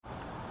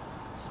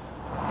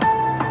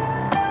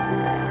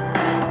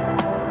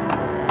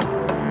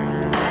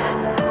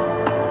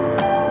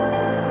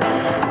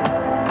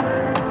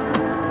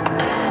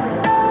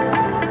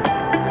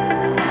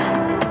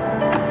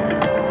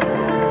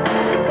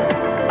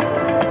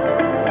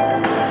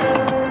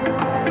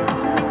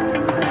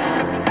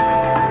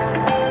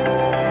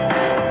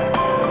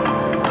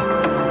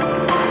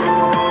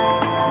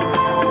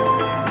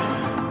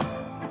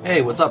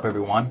Hey, what's up,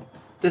 everyone?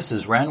 This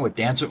is Ren with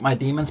Dance with My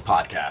Demons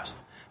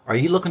podcast. Are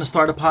you looking to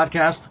start a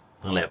podcast?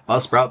 Then let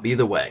Buzzsprout be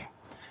the way.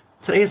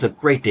 Today is a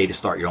great day to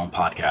start your own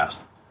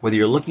podcast. Whether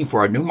you're looking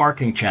for a new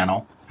marketing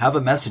channel, have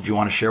a message you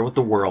want to share with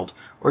the world,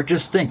 or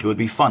just think it would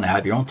be fun to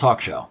have your own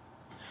talk show.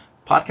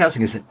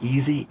 Podcasting is an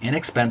easy,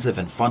 inexpensive,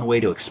 and fun way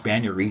to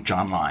expand your reach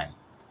online.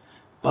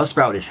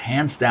 Buzzsprout is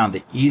hands down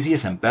the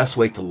easiest and best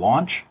way to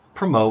launch,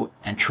 promote,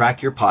 and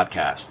track your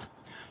podcast.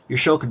 Your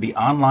show could be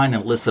online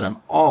and listed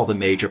on all the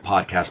major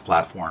podcast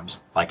platforms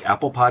like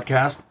Apple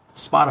Podcast,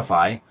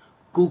 Spotify,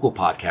 Google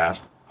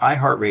Podcast,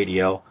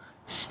 iHeartRadio,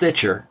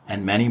 Stitcher,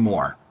 and many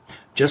more,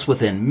 just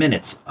within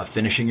minutes of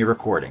finishing your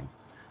recording.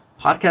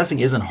 Podcasting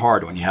isn't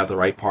hard when you have the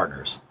right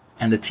partners,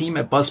 and the team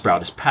at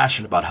Buzzsprout is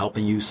passionate about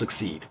helping you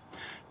succeed.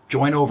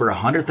 Join over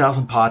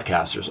 100,000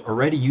 podcasters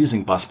already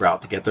using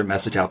Buzzsprout to get their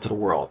message out to the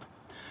world.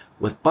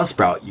 With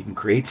Buzzsprout, you can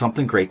create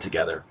something great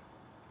together.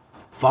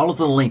 Follow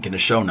the link in the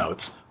show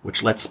notes,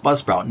 which lets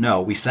Buzzsprout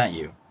know we sent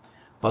you.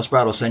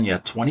 Buzzsprout will send you a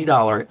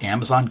 $20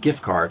 Amazon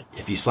gift card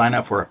if you sign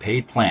up for a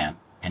paid plan,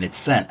 and it's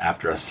sent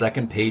after a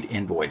second paid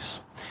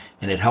invoice.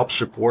 And it helps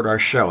support our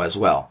show as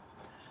well.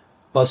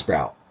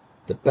 Buzzsprout,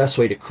 the best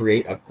way to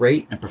create a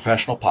great and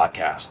professional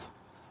podcast.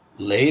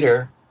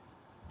 Later.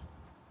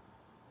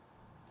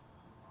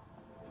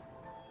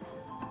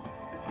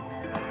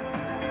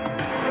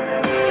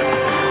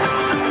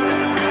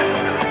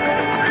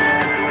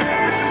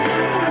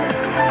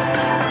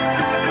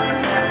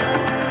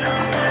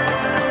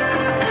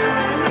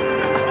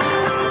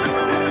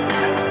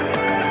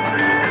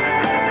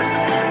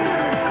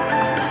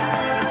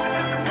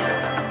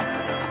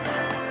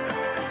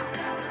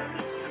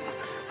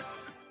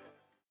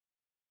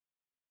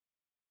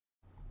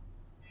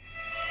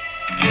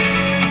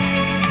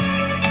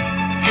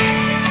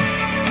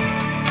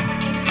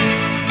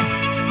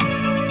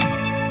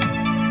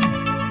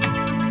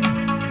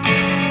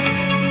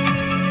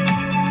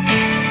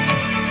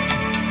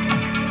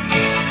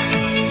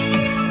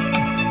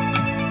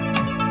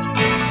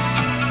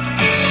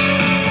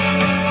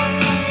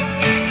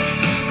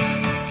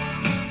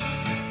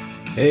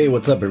 Hey,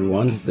 what's up,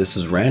 everyone? This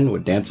is Ren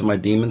with Dance with My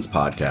Demons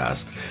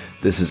podcast.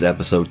 This is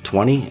episode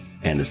 20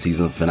 and the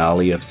season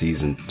finale of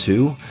season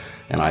 2,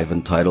 and I've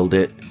entitled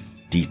it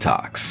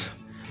Detox.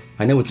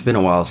 I know it's been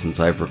a while since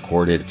I've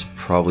recorded. It's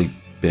probably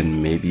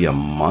been maybe a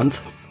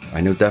month. I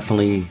know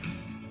definitely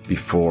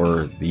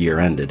before the year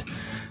ended.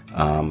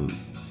 And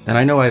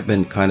I know I've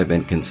been kind of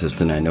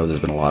inconsistent. I know there's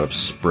been a lot of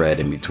spread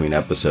in between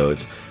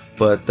episodes,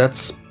 but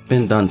that's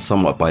been done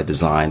somewhat by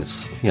design.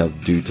 It's,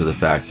 due to the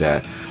fact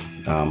that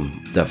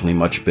definitely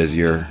much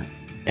busier,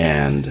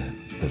 and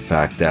the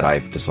fact that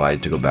I've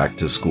decided to go back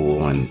to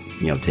school and,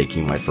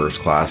 taking my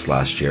first class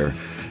last year,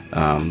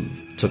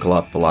 took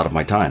up a lot of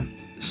my time.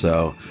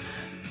 So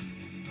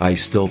I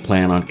still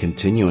plan on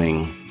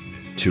continuing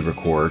to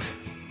record,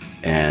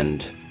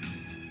 and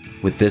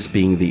with this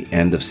being the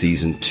end of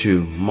season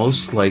 2,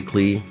 most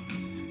likely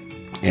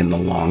in the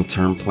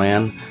long-term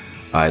plan,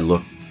 I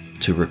look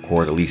to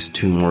record at least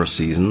 2 more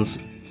seasons.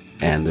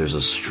 And there's a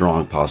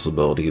strong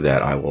possibility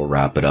that I will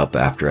wrap it up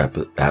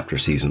after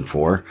season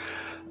 4,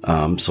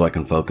 so I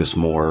can focus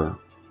more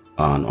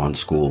on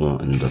school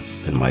and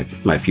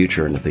my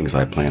future and the things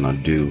I plan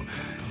on do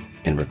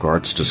in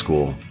regards to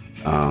school.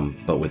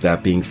 But with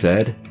that being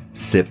said,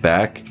 sit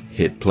back,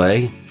 hit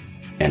play,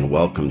 and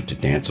welcome to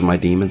Dance with My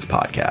Demons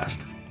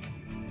podcast.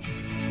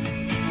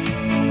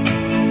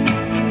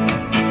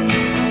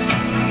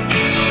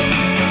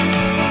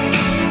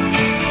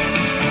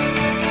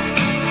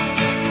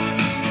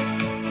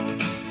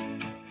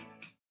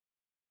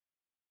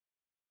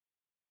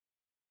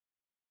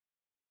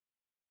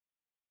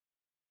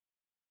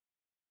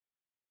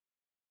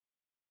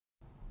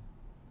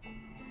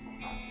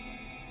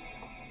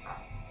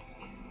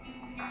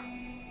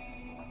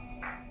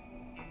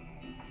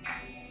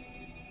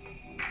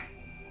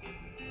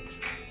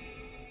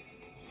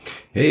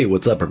 Hey,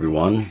 what's up,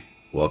 everyone?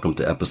 Welcome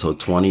to episode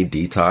 20,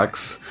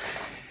 Detox.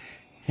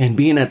 And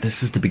being that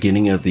this is the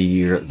beginning of the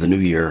year, the new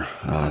year,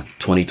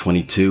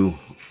 2022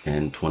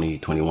 and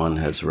 2021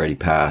 has already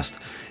passed.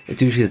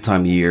 It's usually the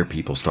time of year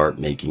people start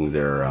making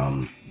their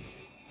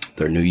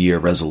new year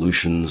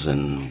resolutions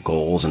and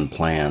goals and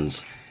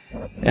plans.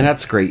 And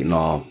that's great and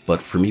all,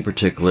 but for me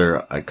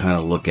particular, I kind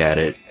of look at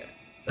it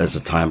as a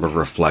time of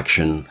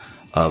reflection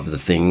of the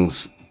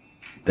things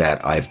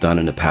that I've done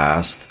in the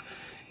past,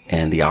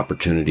 and the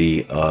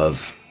opportunity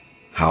of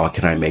how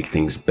can I make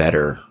things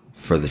better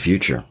for the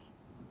future.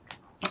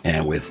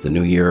 And with the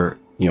new year,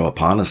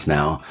 upon us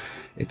now,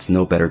 it's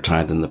no better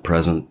time than the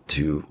present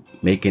to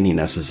make any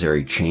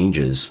necessary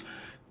changes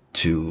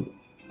to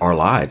our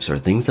lives, or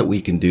things that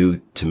we can do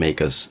to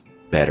make us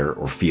better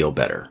or feel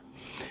better.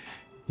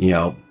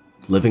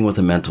 Living with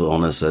a mental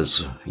illness,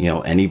 as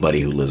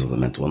anybody who lives with a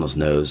mental illness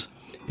knows,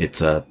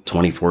 it's a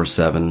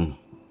 24/7,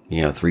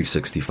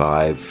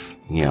 365,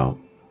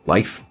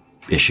 life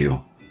issue,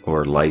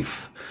 or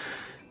life,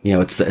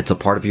 it's a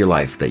part of your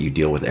life that you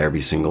deal with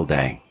every single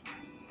day,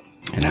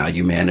 and how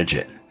you manage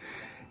it.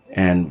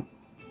 And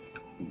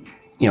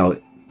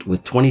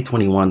with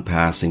 2021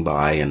 passing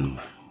by and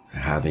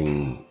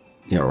having,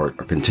 or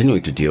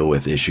continuing to deal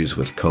with issues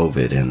with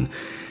COVID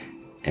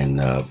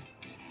and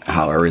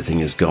how everything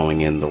is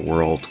going in the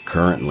world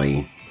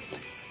currently,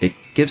 it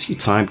gives you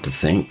time to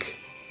think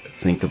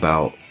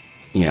about,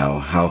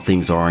 how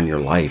things are in your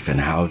life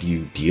and how do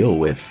you deal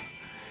with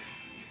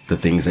the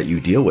things that you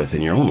deal with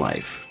in your own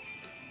life.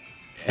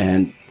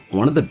 And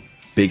one of the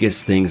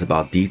biggest things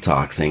about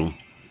detoxing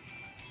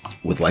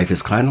with life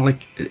is kind of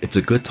like, it's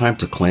a good time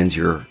to cleanse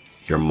your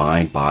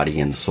mind, body,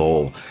 and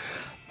soul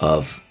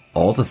of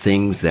all the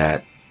things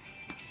that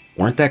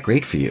weren't that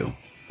great for you,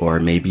 or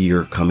maybe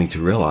you're coming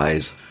to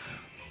realize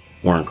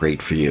weren't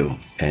great for you.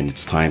 And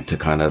it's time to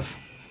kind of,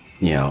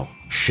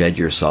 shed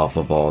yourself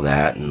of all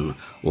that and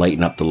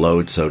lighten up the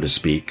load, so to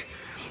speak,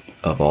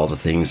 of all the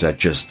things that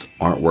just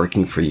aren't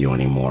working for you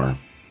anymore.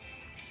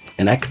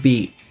 And that could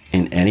be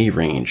in any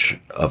range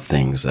of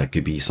things. That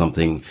could be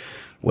something,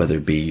 whether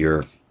it be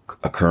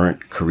a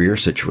current career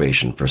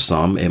situation. For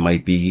some, it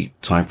might be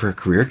time for a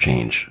career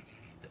change.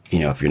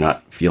 If you're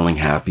not feeling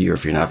happy, or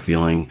if you're not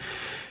feeling,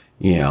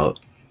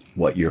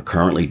 what you're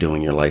currently doing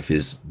in your life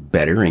is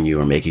bettering you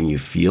or making you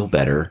feel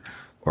better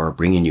or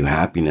bringing you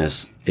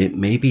happiness, it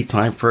may be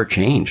time for a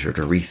change or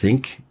to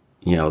rethink,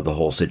 the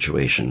whole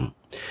situation.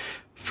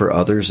 For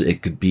others,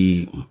 it could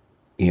be,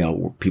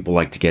 people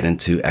like to get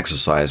into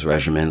exercise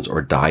regimens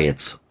or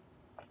diets.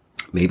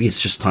 Maybe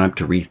it's just time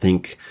to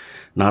rethink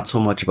not so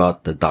much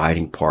about the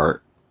dieting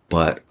part,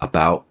 but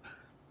about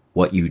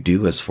what you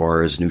do as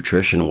far as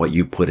nutrition, what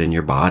you put in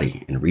your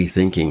body, and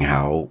rethinking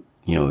how,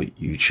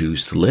 you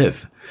choose to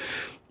live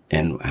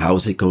and how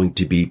is it going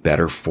to be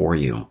better for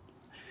you.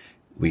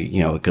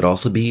 It could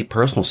also be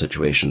personal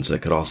situations. It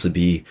could also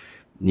be,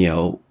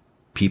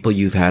 people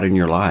you've had in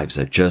your lives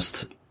that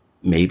just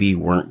maybe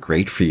weren't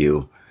great for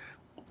you.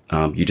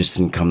 You just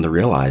didn't come to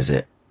realize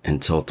it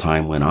until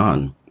time went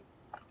on.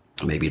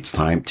 Maybe it's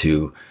time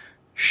to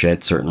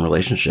shed certain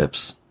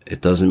relationships.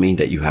 It doesn't mean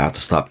that you have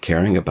to stop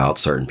caring about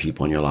certain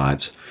people in your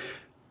lives,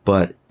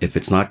 but if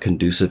it's not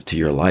conducive to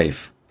your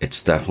life,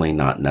 it's definitely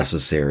not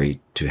necessary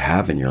to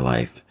have in your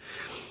life.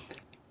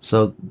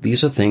 So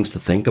these are things to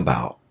think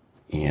about.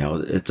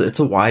 It's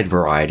a wide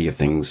variety of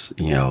things,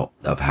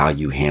 of how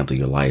you handle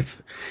your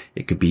life.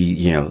 It could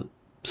be,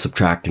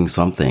 subtracting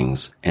some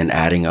things and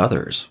adding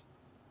others.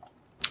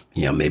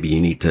 Maybe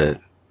you need to,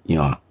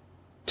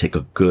 take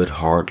a good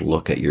hard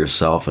look at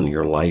yourself and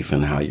your life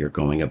and how you're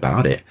going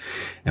about it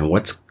and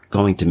what's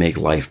going to make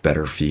life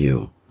better for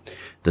you.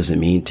 Does it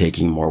mean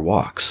taking more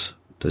walks?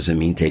 Does it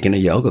mean taking a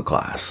yoga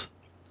class?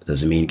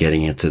 Does it mean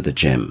getting into the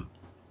gym?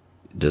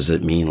 Does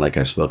it mean, like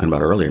I've spoken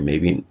about earlier,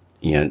 maybe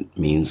it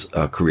means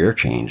a career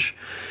change?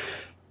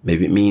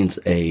 Maybe it means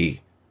a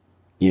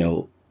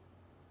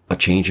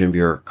change in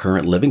your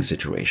current living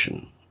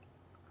situation.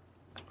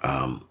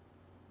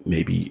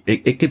 Maybe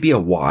it could be a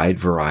wide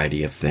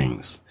variety of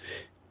things.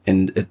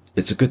 And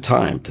it's a good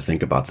time to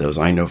think about those.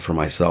 I know for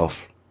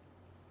myself,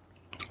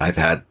 I've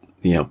had,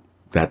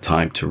 that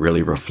time to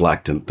really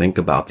reflect and think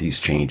about these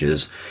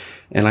changes.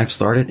 And I've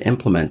started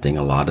implementing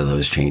a lot of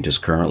those changes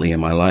currently in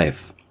my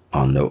life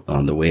on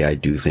the way I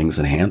do things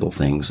and handle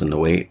things and the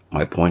way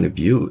my point of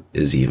view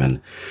is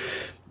even.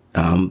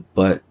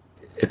 But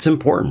it's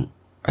important.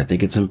 I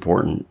think it's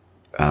important,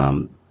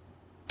 to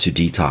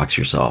detox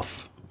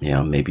yourself.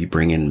 Maybe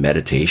bring in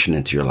meditation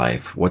into your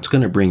life. What's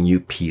going to bring you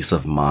peace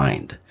of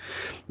mind?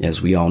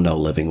 As we all know,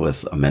 living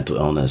with a mental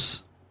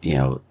illness,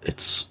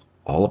 it's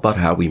all about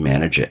how we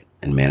manage it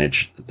and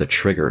manage the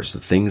triggers, the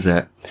things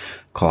that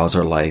cause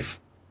our life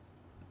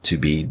to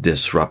be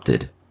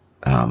disrupted.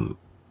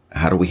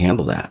 How do we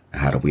handle that?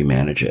 How do we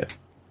manage it?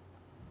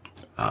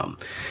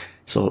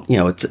 So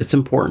it's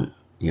important.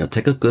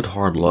 Take a good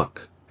hard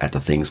look at the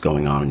things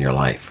going on in your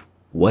life.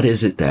 What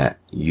is it that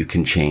you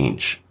can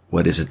change?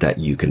 What is it that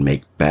you can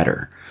make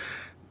better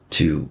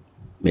to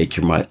make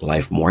your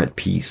life more at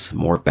peace,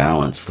 more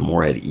balanced,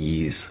 more at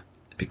ease?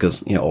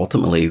 Because,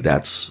 ultimately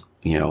that's,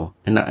 and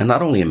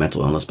not only in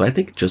mental illness, but I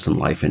think just in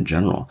life in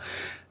general,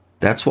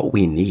 that's what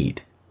we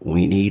need.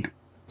 We need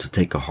to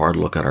take a hard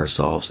look at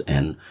ourselves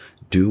and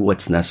do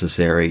what's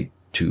necessary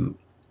to,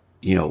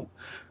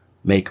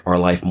 make our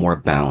life more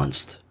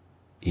balanced.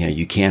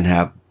 You can't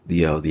have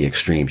the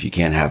extremes. You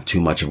can't have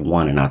too much of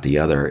one and not the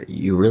other.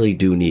 You really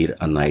do need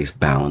a nice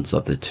balance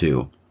of the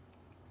two.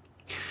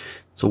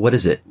 So what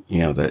is it,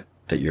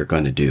 that you're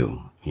going to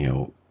do?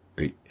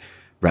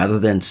 Rather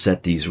than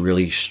set these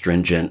really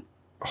stringent,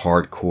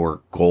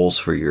 hardcore goals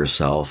for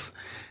yourself,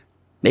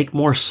 make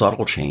more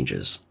subtle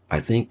changes. I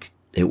think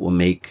it will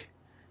make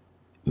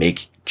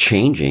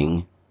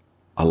changing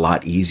a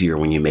lot easier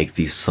when you make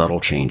these subtle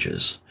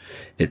changes.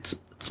 It's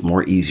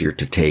more easier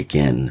to take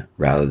in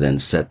rather than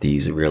set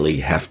these really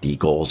hefty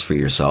goals for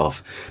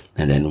yourself.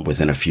 And then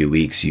within a few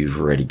weeks, you've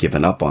already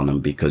given up on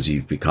them because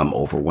you've become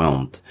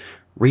overwhelmed.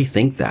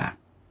 Rethink that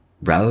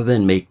rather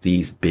than make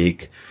these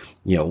big,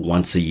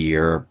 once a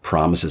year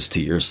promises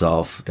to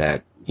yourself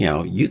that,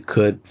 you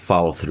could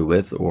follow through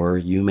with, or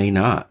you may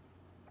not.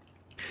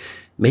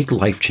 make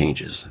life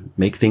changes,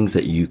 make things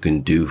that you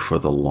can do for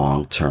the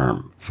long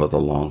term, for the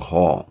long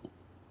haul.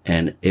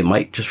 And it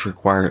might just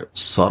require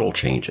subtle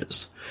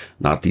changes,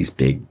 not these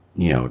big,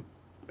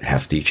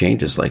 hefty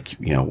changes like,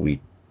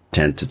 we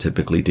tend to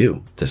typically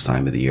do this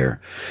time of the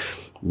year.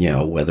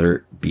 Whether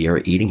it be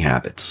our eating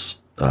habits,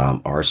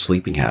 our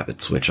sleeping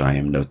habits, which I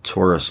am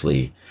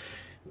notoriously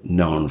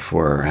known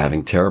for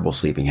having terrible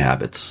sleeping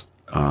habits,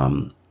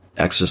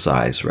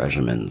 exercise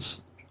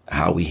regimens,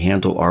 how we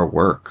handle our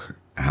work,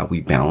 how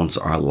we balance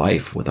our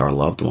life with our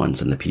loved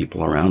ones and the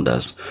people around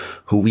us,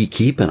 who we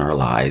keep in our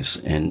lives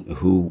and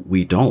who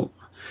we don't.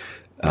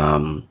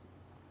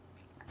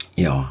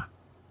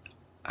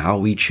 How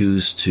we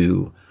choose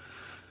to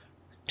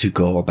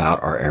go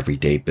about our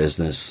everyday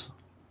business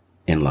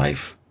in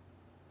life.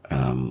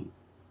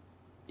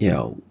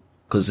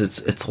 Cause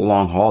it's a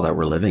long haul that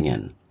we're living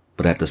in,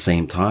 but at the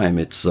same time,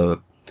 it's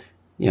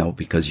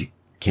because you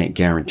can't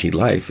guarantee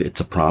life,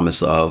 it's a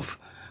promise of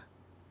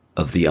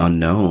the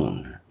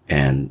unknown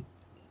and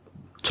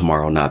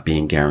tomorrow not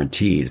being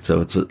guaranteed.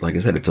 So it's like I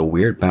said, it's a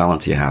weird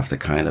balance you have to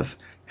kind of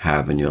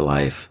have in your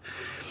life.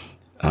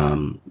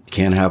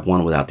 Can't have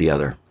one without the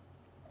other.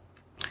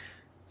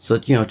 So,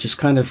 just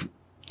kind of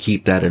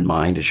keep that in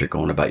mind as you're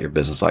going about your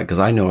business life. Cause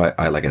I know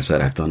I like I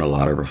said, I've done a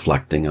lot of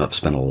reflecting. I've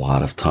spent a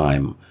lot of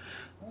time,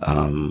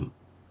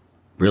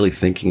 really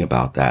thinking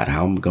about that,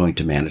 how I'm going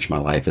to manage my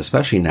life,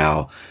 especially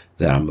now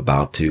that I'm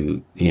about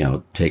to,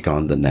 take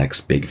on the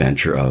next big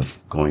venture of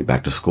going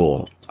back to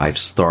school. I've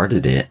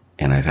started it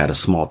and I've had a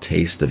small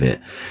taste of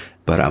it,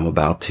 but I'm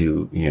about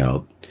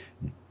to,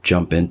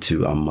 jump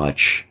into a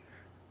much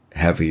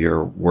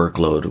heavier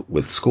workload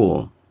with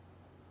school.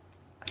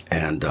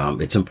 And,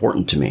 it's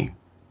important to me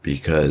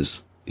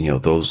because,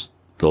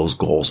 those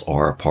goals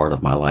are a part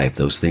of my life.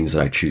 Those things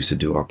that I choose to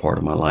do are part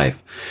of my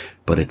life,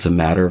 but it's a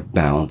matter of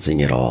balancing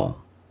it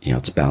all.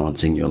 It's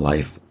balancing your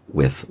life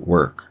with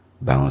work,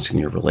 balancing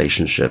your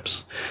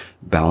relationships,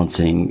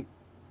 balancing,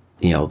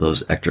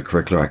 those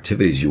extracurricular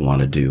activities you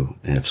want to do.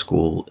 And if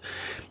school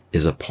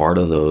is a part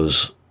of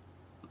those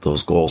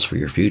goals for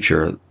your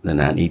future, then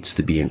that needs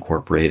to be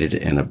incorporated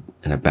in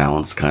a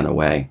balanced kind of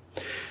way.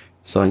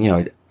 So,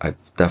 I've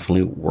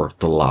definitely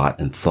worked a lot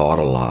and thought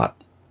a lot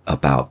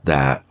about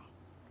that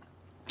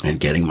and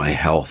getting my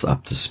health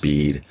up to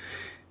speed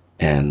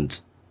and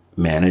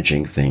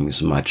managing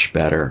things much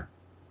better,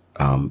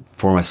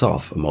 for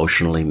myself,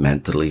 emotionally,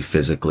 mentally,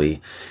 physically.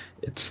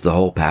 It's the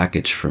whole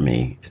package for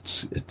me.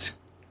 It's,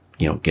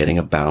 getting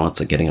a balance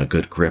and getting a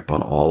good grip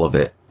on all of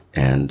it.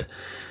 And,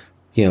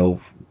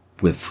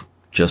 with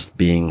just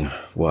being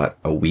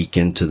a week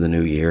into the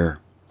new year,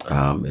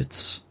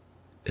 it's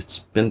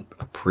been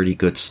a pretty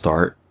good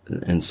start.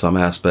 In some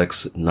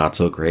aspects, not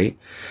so great.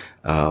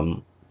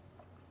 But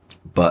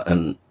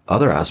in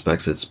other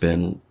aspects, it's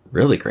been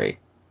really great.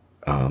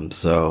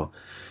 So,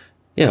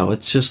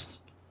 it's just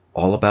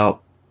all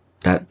about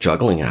that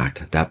juggling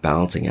act, that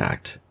balancing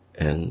act.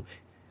 And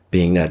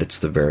being that it's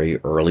the very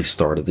early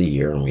start of the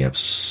year and we have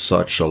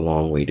such a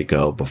long way to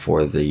go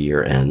before the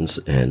year ends.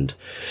 And,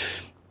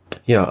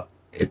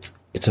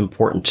 it's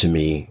important to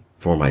me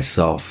for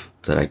myself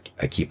that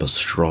I keep a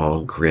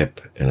strong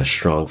grip and a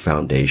strong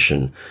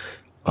foundation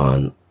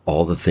on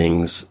all the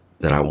things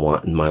that I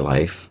want in my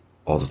life,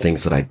 all the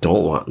things that I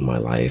don't want in my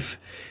life,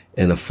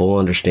 and a full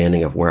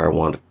understanding of where I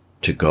want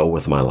to go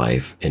with my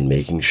life and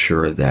making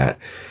sure that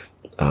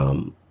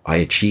I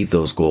achieve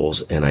those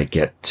goals and I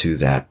get to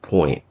that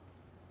point.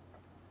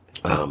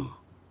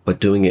 But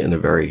doing it in a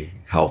very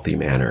healthy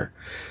manner.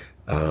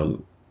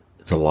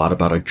 It's a lot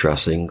about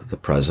addressing the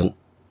present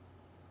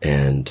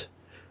and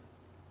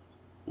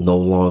no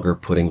longer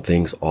putting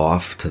things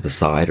off to the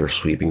side or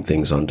sweeping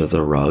things under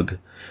the rug.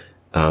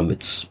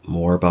 It's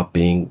more about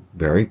being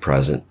very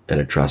present and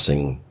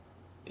addressing,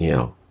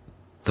 the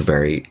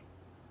very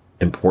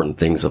important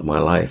things of my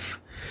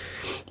life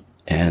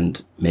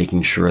and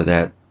making sure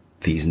that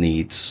these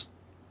needs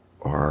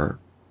are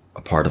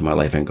a part of my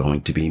life and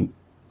going to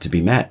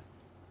be met,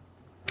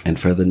 and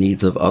for the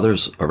needs of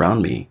others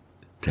around me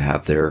to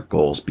have their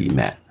goals be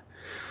met.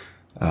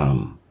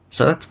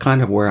 So that's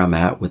kind of where I'm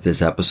at with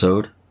this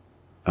episode.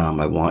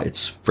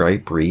 It's very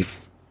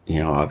brief.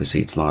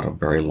 Obviously it's not a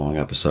very long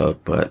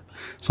episode, but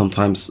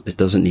sometimes it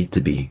doesn't need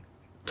to be.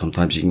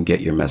 Sometimes you can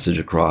get your message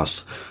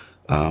across,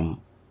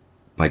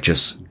 by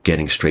just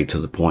getting straight to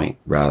the point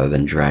rather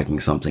than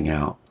dragging something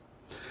out.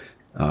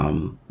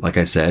 Like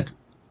I said,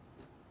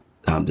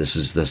 this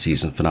is the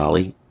season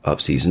finale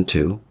of season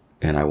 2,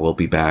 and I will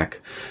be back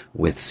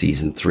with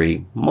season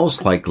 3.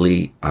 Most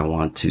likely, I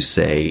want to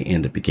say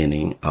in the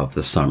beginning of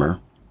the summer,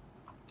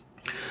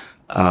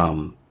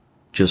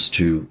 just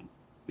to,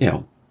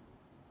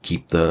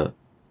 keep the,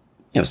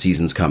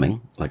 seasons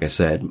coming. Like I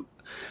said,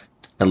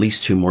 at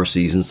least 2 more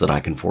seasons that I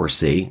can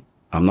foresee.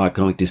 I'm not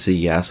going to say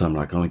yes. I'm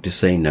not going to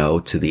say no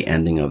to the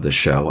ending of the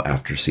show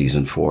after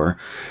season 4.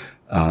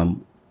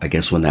 I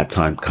guess when that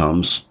time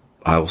comes,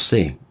 I will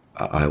see.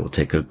 I will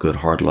take a good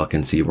hard look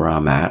and see where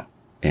I'm at.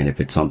 And if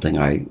it's something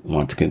I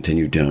want to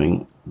continue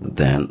doing,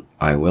 then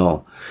I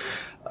will.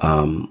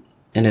 And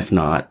if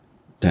not,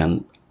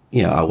 then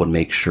I would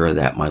make sure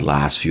that my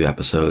last few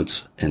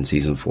episodes in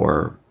season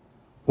 4,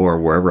 or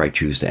wherever I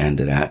choose to end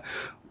it at,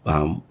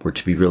 were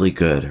to be really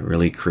good,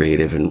 really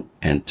creative,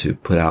 and to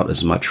put out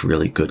as much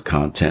really good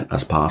content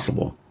as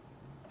possible.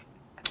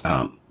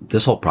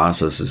 This whole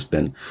process it's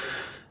been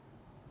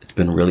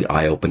really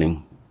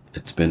eye-opening.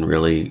 It's been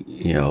really,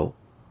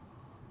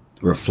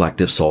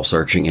 reflective,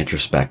 soul-searching,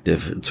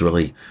 introspective. It's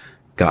really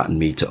gotten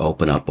me to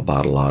open up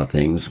about a lot of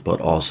things, but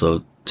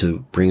also to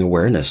bring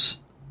awareness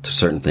to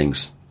certain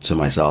things to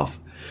myself.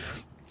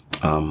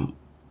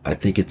 I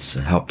think it's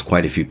helped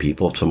quite a few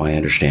people, to my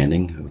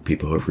understanding,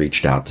 people who have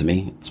reached out to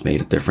me. It's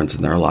made a difference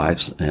in their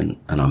lives, and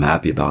I'm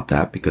happy about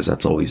that, because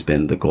that's always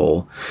been the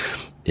goal,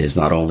 is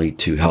not only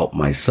to help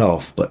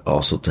myself, but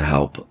also to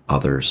help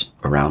others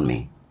around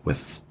me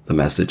with the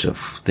message of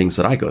things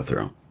that I go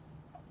through.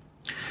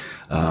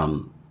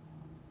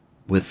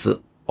 With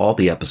all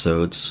the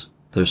episodes,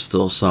 there's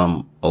still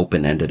some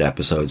open-ended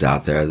episodes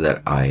out there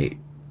that I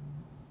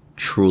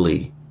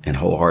truly and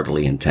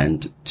wholeheartedly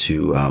intend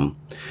to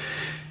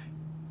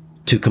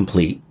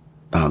complete.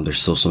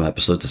 There's still some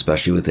episodes,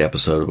 especially with the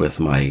episode with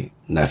my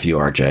nephew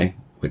RJ,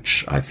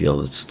 which I feel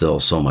is still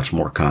so much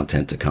more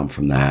content to come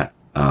from that.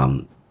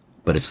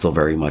 But it's still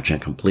very much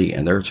incomplete.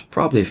 And there's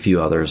probably a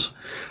few others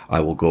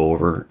I will go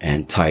over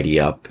and tidy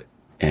up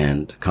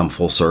and come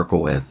full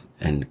circle with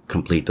and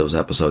complete those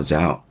episodes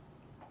out.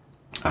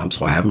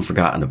 So I haven't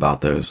forgotten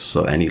about those.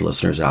 So any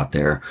listeners out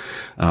there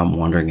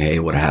wondering, hey,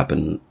 what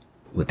happened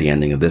with the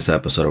ending of this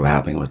episode, or what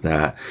happened with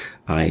that,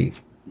 I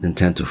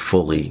intend to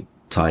fully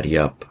tidy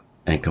up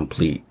and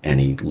complete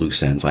any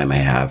loose ends I may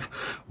have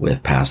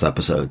with past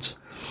episodes.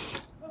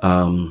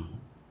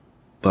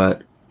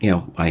 But,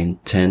 I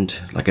intend,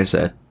 like I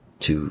said,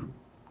 to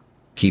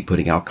keep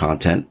putting out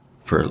content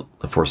for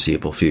the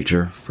foreseeable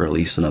future, for at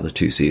least another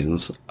 2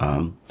 seasons.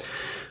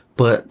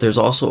 But there's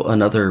also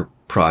another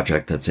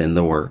project that's in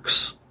the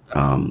works.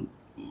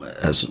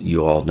 As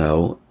you all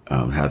know,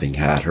 having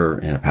had her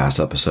in a past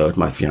episode,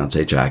 my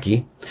fiance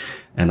Jackie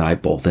and I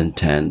both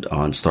intend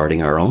on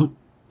starting our own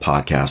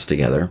podcast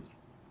together,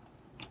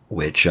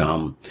 which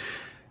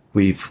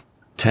we've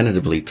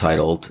tentatively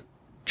titled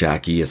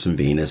Jackie is from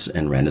Venus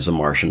and Ren is a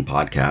Martian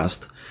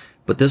podcast.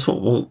 But this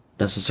one won't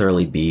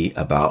necessarily be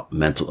about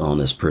mental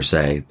illness per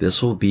se.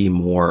 This will be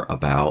more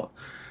about,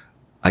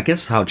 I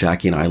guess, how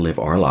Jackie and I live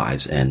our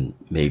lives, and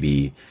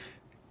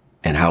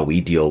how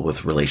we deal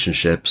with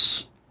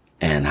relationships,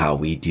 and how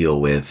we deal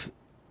with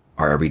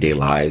our everyday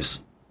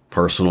lives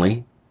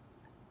personally,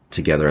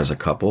 together as a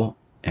couple,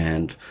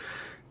 and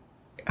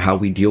how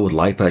we deal with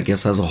life, I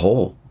guess, as a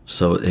whole.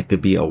 So it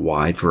could be a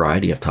wide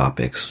variety of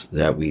topics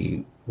that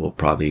we will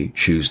probably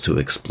choose to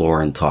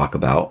explore and talk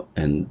about,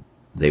 and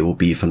they will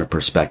be from the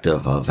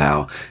perspective of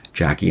how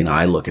Jackie and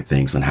I look at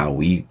things and how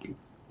we,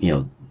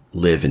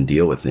 live and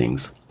deal with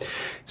things.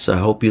 So I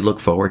hope you look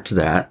forward to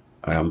that.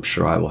 I'm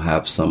sure I will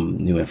have some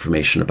new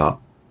information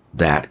about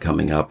that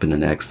coming up in the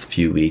next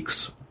few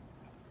weeks.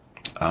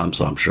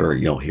 So I'm sure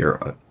you'll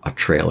hear a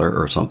trailer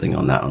or something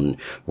on that on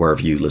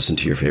wherever you listen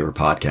to your favorite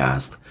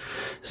podcast.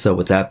 So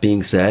with that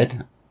being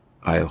said,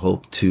 I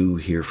hope to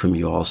hear from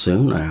you all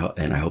soon,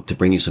 and I hope to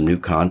bring you some new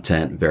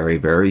content very,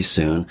 very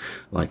soon.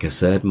 Like I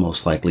said,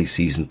 most likely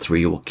season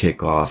 3 will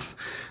kick off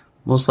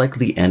most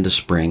likely end of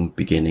spring,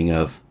 beginning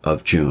of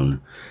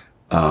June.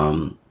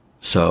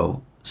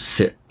 So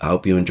I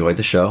hope you enjoyed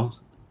the show.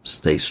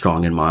 Stay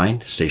strong in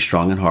mind, stay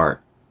strong in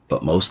heart,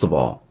 but most of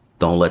all,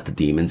 don't let the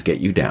demons get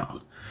you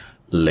down.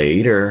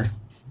 Later.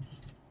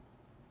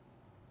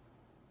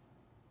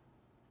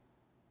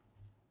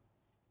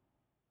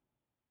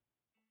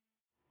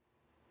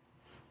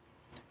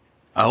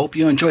 I hope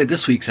you enjoyed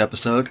this week's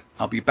episode.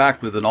 I'll be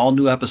back with an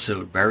all-new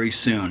episode very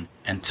soon.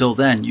 Until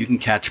then, you can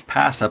catch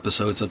past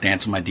episodes of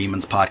Dance with My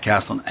Demons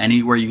podcast on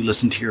anywhere you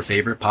listen to your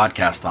favorite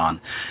podcast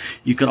on.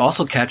 You can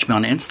also catch me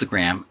on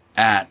Instagram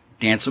at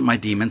Dance with My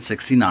Demons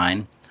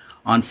 69,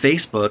 on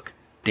Facebook,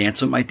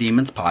 Dance with My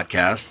Demons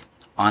podcast,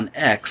 on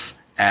X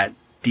at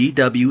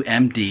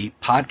DWMD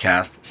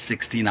podcast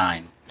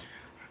 69.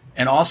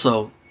 And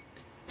also,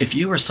 if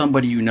you or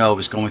somebody you know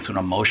is going through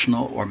an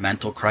emotional or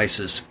mental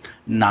crisis,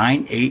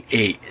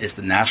 988 is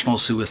the National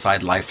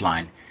Suicide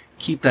Lifeline.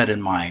 Keep that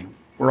in mind.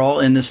 We're all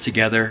in this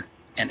together,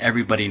 and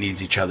everybody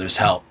needs each other's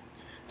help.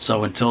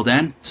 So until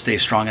then, stay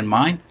strong in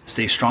mind,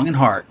 stay strong in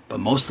heart, but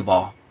most of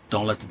all,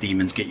 don't let the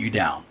demons get you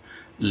down.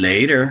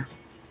 Later.